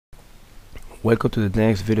Welcome to the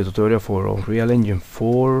next video tutorial for Unreal Engine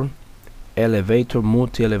 4 elevator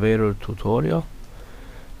multi-elevator tutorial.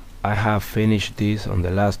 I have finished this on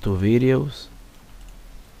the last two videos.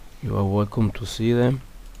 You are welcome to see them.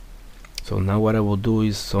 So now what I will do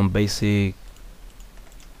is some basic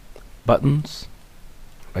buttons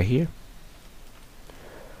right here.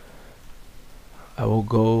 I will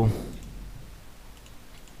go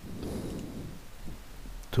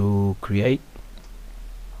to create,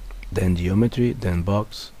 then geometry, then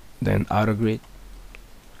box, then auto grid,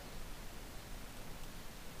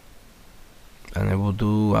 and I will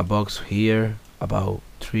do a box here about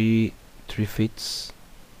 3 feet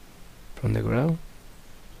from the ground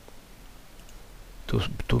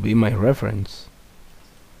to be my reference.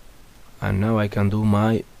 And now I can do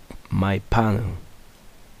my panel.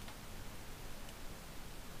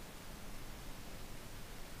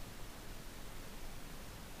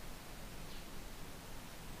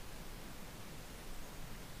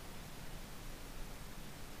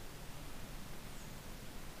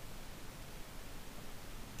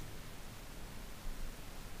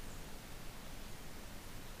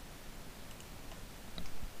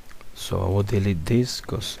 So I will delete this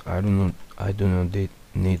because I do not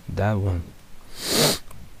need that one,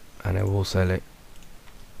 and I will select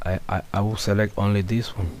I will select only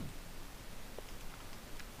this one,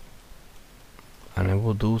 and I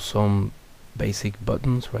will do some basic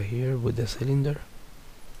buttons right here with the cylinder.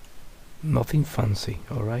 Nothing fancy,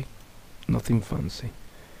 alright, nothing fancy.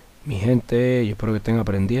 Mi gente, yo espero que estén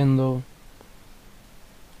aprendiendo.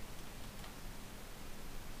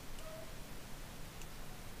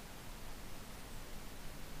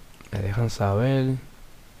 Me dejan saber.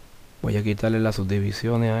 Voy a quitarle las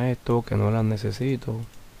subdivisiones a esto que no las necesito.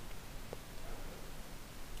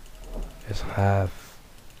 Let's have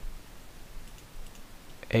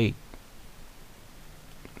 8.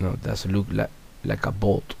 No, that's look like a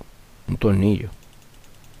bolt, un tornillo.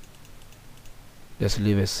 Let's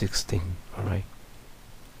leave it 16. Alright,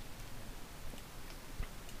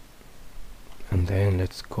 and then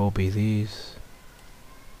let's copy this.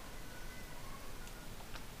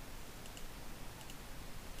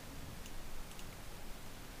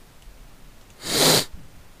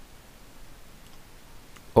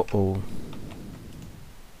 Uh-oh.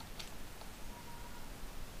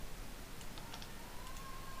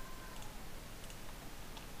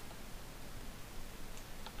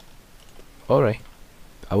 Alright,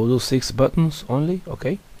 I will do 6 buttons only,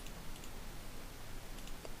 okay?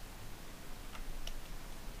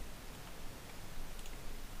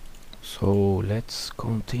 So let's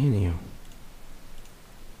continue.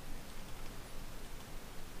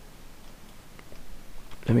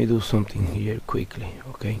 Let me do something here quickly,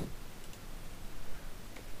 okay?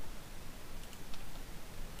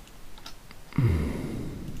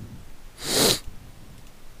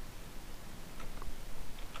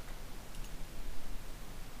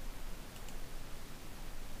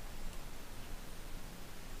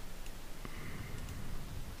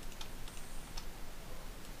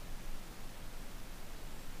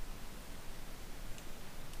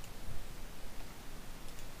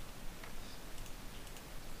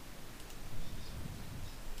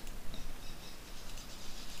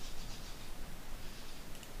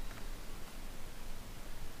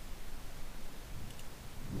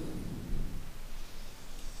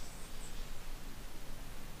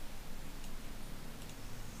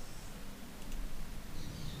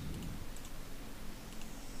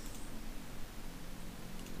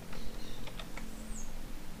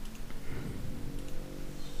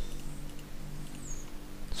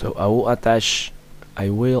 So I will attach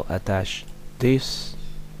this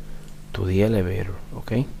to the elevator,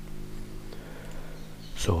 okay?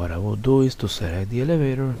 So what I will do is to select the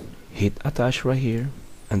elevator, hit attach right here,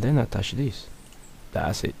 and then attach this.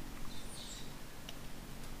 That's it.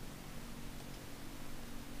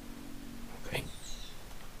 Okay.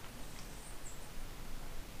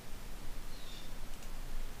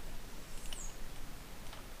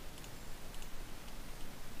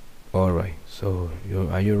 Alright, so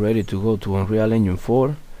are you ready to go to Unreal Engine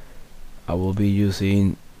 4? I will be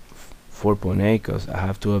using 4.8 because I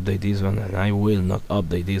have to update this one, and I will not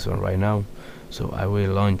update this one right now. So I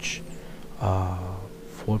will launch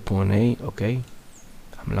 4.8, okay?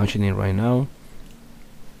 I'm launching it right now.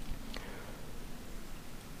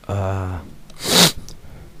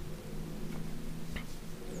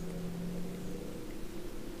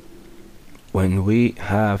 When we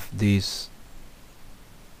have this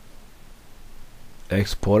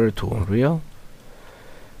exported to Unreal,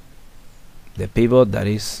 the pivot, that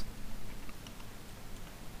is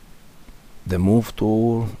the move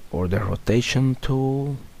tool or the rotation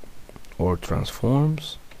tool or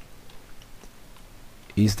transforms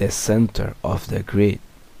is the center of the grid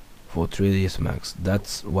for 3ds Max.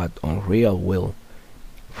 That's what Unreal will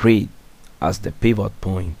read as the pivot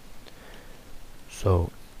point.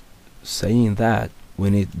 So saying that,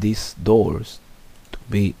 we need these doors to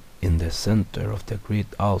be in the center of the grid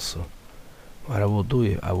also. What I will do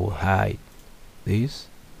is I will hide this,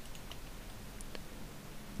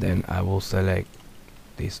 then I will select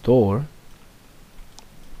this door,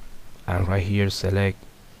 and right here select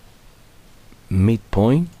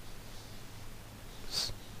midpoint,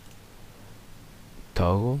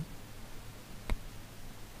 toggle,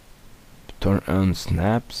 turn on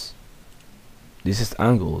snaps. This is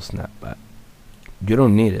angle snap, but you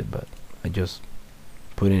don't need it, but I just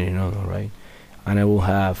put it on, alright? And I will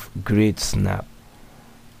have grid snap.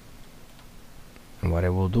 And what I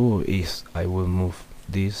will do is I will move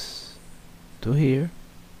this to here,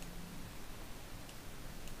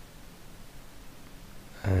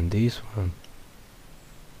 and this one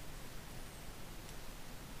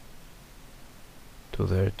to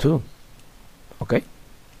there too. Okay,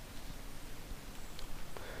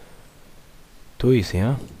 too easy,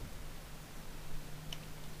 huh?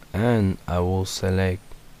 And I will select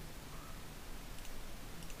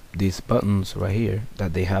these buttons right here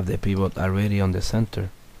that they have the pivot already on the center.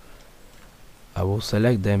 I will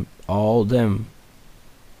select them, all them.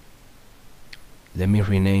 Let me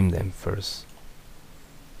rename them first.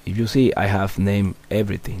 If you see, I have named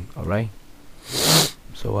everything, alright?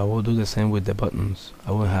 So I will do the same with the buttons.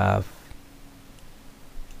 I will have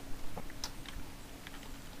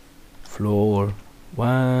floor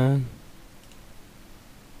 1,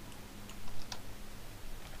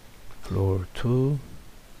 floor 2,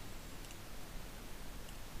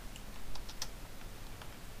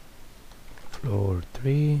 floor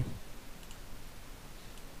 3,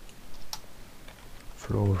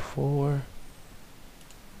 floor 4,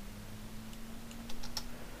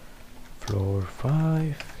 floor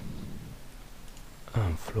 5,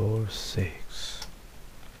 and floor 6.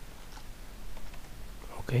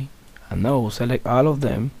 Okay, and now select all of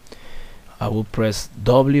them. I will press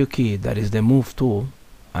W key, that is the move tool,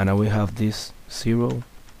 and I will have this 0,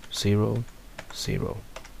 0, 0.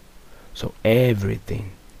 So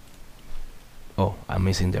everything. Oh, I'm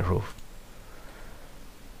missing the roof.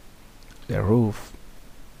 The roof,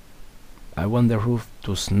 I want the roof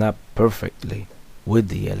to snap perfectly with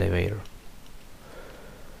the elevator.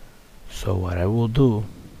 So what I will do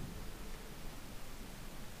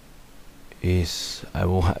is I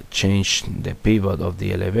will change the pivot of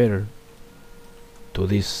the elevator to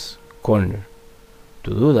this corner.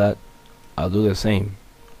 To do that, I'll do the same.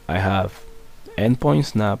 I have endpoint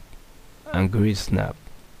snap and grid snap,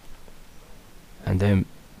 and then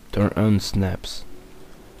turn on snaps,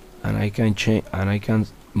 and I can change, and I can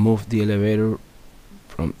move the elevator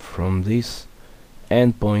from this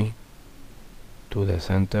endpoint to the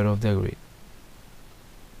center of the grid.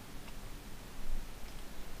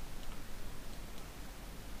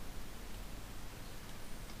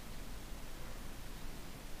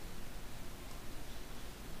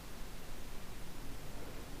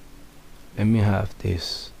 Let me have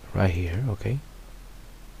this right here, okay?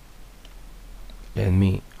 Let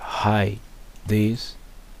me hide this,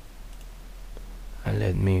 and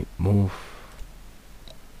let me move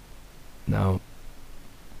now.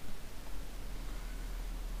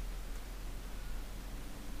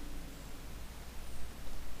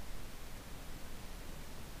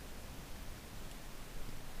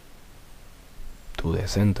 To the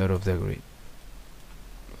center of the grid.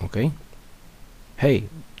 Okay? Hey,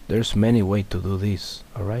 there's many ways to do this,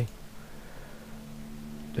 alright?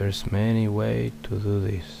 There's many ways to do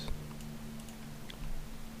this.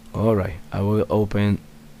 Alright, I will open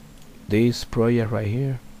this project right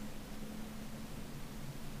here.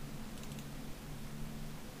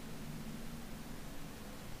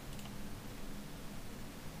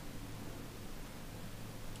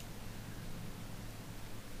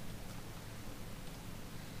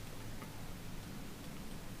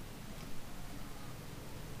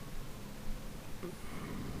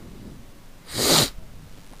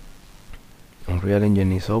 Unreal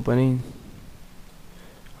Engine is opening.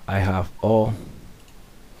 I have all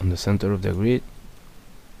on the center of the grid,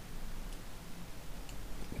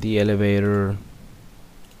 the elevator,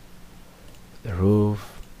 the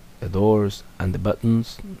roof, the doors, and the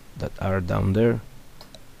buttons that are down there.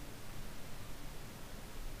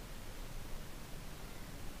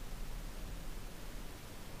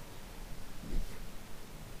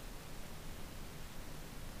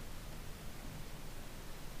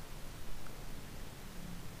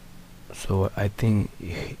 So I think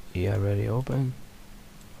he already opened.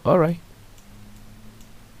 Alright,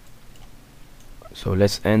 So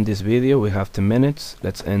let's end this video. We have 10 minutes.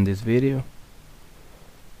 Let's end this video.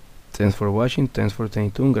 Thanks for watching, thanks for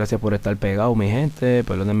staying tuned. Gracias por estar pegado, mi gente.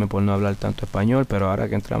 Perdónenme por no hablar tanto español, pero ahora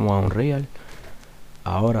que entramos a Unreal,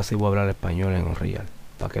 ahora sí voy a hablar español en Unreal,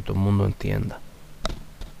 para que todo el mundo entienda.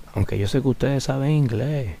 Aunque yo sé que ustedes saben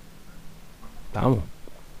inglés. Vamos.